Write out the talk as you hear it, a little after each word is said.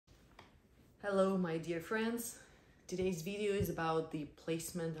Hello, my dear friends. Today's video is about the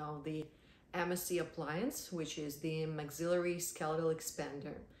placement of the MSE appliance, which is the maxillary skeletal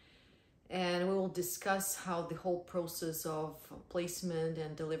expander. And we will discuss how the whole process of placement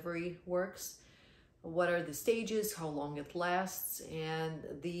and delivery works, what are the stages, how long it lasts, and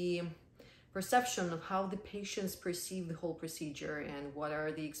the perception of how the patients perceive the whole procedure and what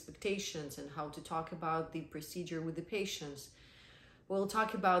are the expectations and how to talk about the procedure with the patients. We'll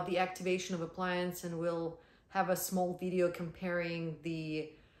talk about the activation of appliance, and we'll have a small video comparing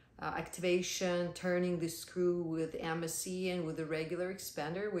the activation, turning the screw with MSE and with the regular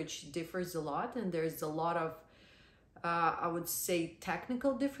expander, which differs a lot. And there's a lot of, I would say,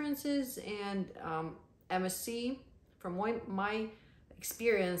 technical differences. And MSE, from my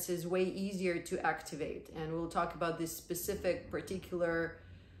experience, is way easier to activate. And we'll talk about this specific particular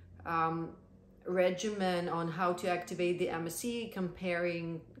regimen on how to activate the MSE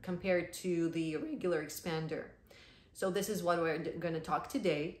compared to the regular expander. So this is what we're going to talk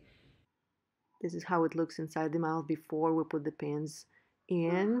today. This is how it looks inside the mouth before we put the pins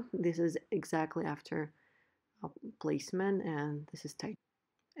in. This is exactly after placement, and this is tight.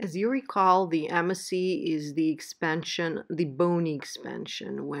 As you recall, the MSE is the expansion, the bony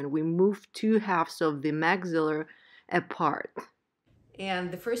expansion, when we move two halves of the maxilla apart. And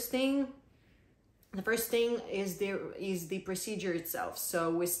the first thing is the procedure itself. So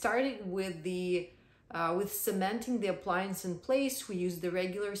we started with the with cementing the appliance in place. We use the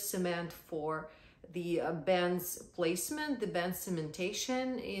regular cement for the bends placement, the bend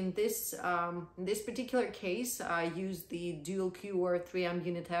cementation. In this particular case, I used the dual cure 3M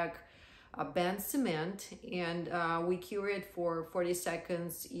Unitech bend cement, and we cure it for 40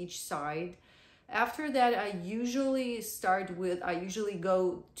 seconds each side. After that, I usually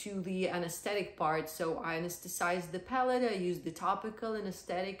go to the anesthetic part. So I anesthetize the palate, I use the topical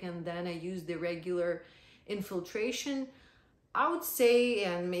anesthetic, and then I use the regular infiltration. I would say,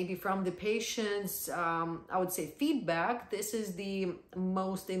 and maybe from the patients, I would say feedback, this is the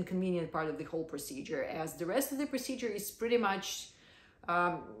most inconvenient part of the whole procedure, as the rest of the procedure is pretty much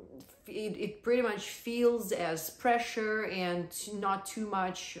it pretty much feels as pressure and not too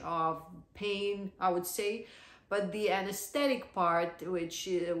much of pain, I would say. But the anesthetic part, which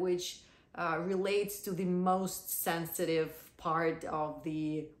relates to the most sensitive part of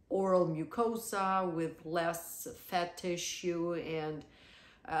the oral mucosa with less fat tissue and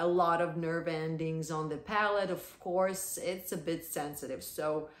a lot of nerve endings on the palate, of course, it's a bit sensitive.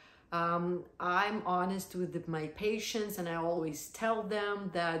 So I'm honest with my patients, and I always tell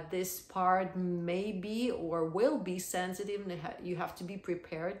them that this part may be or will be sensitive, and you have to be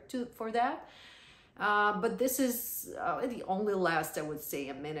prepared for that. But this is it only lasts, I would say,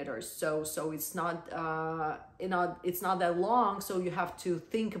 a minute or so. So it's not it's not that long. So you have to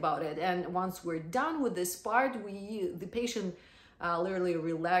think about it. And once we're done with this part, the patient literally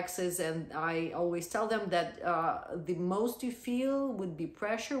relaxes, and I always tell them that the most you feel will be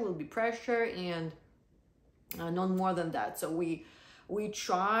pressure, and not more than that. So we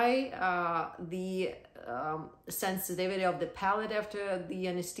try the sensitivity of the palate after the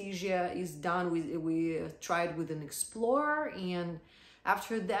anesthesia is done. We tried with an Explorer, and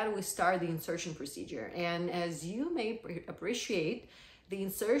after that we start the insertion procedure. And as you may appreciate, the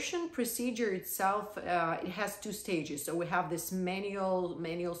insertion procedure itself, it has two stages. So we have this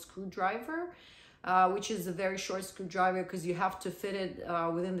manual screwdriver, which is a very short screwdriver because you have to fit it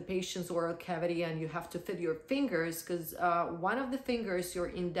within the patient's oral cavity, and you have to fit your fingers because one of the fingers, your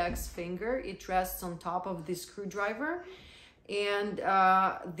index finger, it rests on top of the screwdriver, and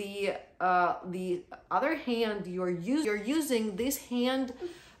the other hand you're using this hand.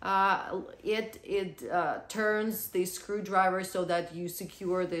 It turns the screwdriver so that you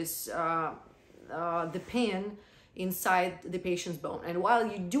secure this the pin inside the patient's bone. And while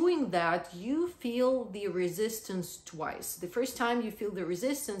you're doing that, you feel the resistance twice. The first time you feel the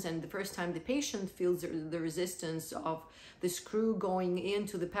resistance, and the first time the patient feels the resistance of the screw going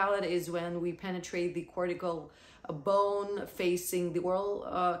into the palate, is when we penetrate the cortical bone facing the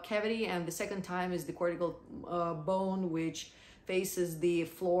oral cavity, and the second time is the cortical bone which faces the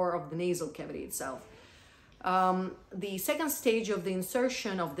floor of the nasal cavity itself. The second stage of the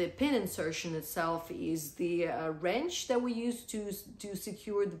insertion, of the pin insertion itself, is the wrench that we use to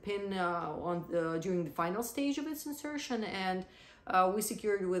secure the pin during the final stage of its insertion. And we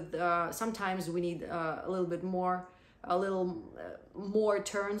secure it with, sometimes we need a little more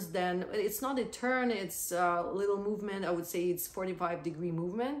turns than, it's not a turn, it's a little movement. I would say it's 45-degree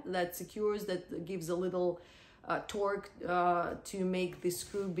movement that secures, that gives a little torque to make the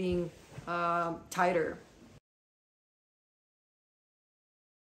screw being tighter.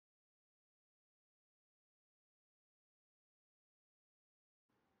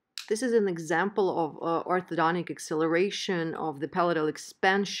 This is an example of orthodontic acceleration of the palatal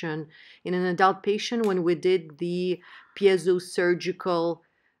expansion in an adult patient when we did the piezosurgical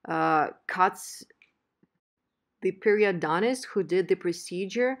cuts. The periodontist who did the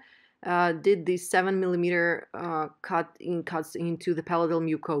procedure did the 7 mm cuts into the palatal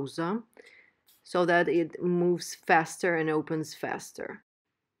mucosa so that it moves faster and opens faster.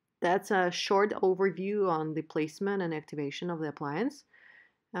 That's a short overview on the placement and activation of the appliance.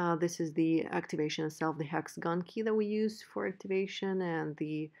 This is the activation itself, the hexagon key that we use for activation, and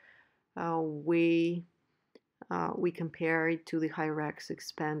the way we compare it to the Hyrex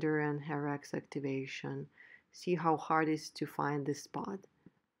expander and Hyrex activation. See how hard it is to find this spot.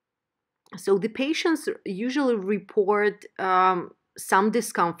 So the patients usually report some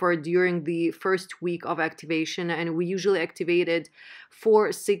discomfort during the first week of activation, and we usually activate it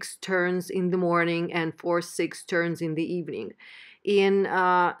 4-6 turns in the morning and 4-6 turns in the evening. In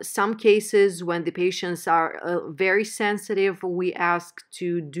some cases, when the patients are very sensitive, we ask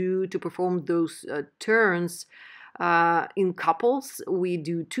to perform those turns in couples. We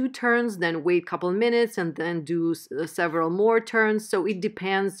do 2 turns, then wait a couple minutes, and then do several more turns. So it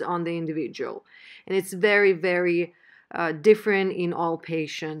depends on the individual, and it's very, very different in all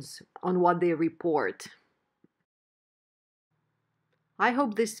patients on what they report. I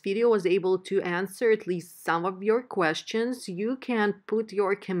hope this video was able to answer at least some of your questions. You can put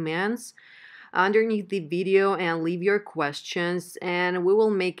your comments underneath the video and leave your questions, and we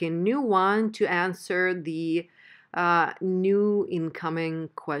will make a new one to answer the new incoming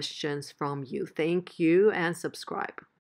questions from you. Thank you, and subscribe.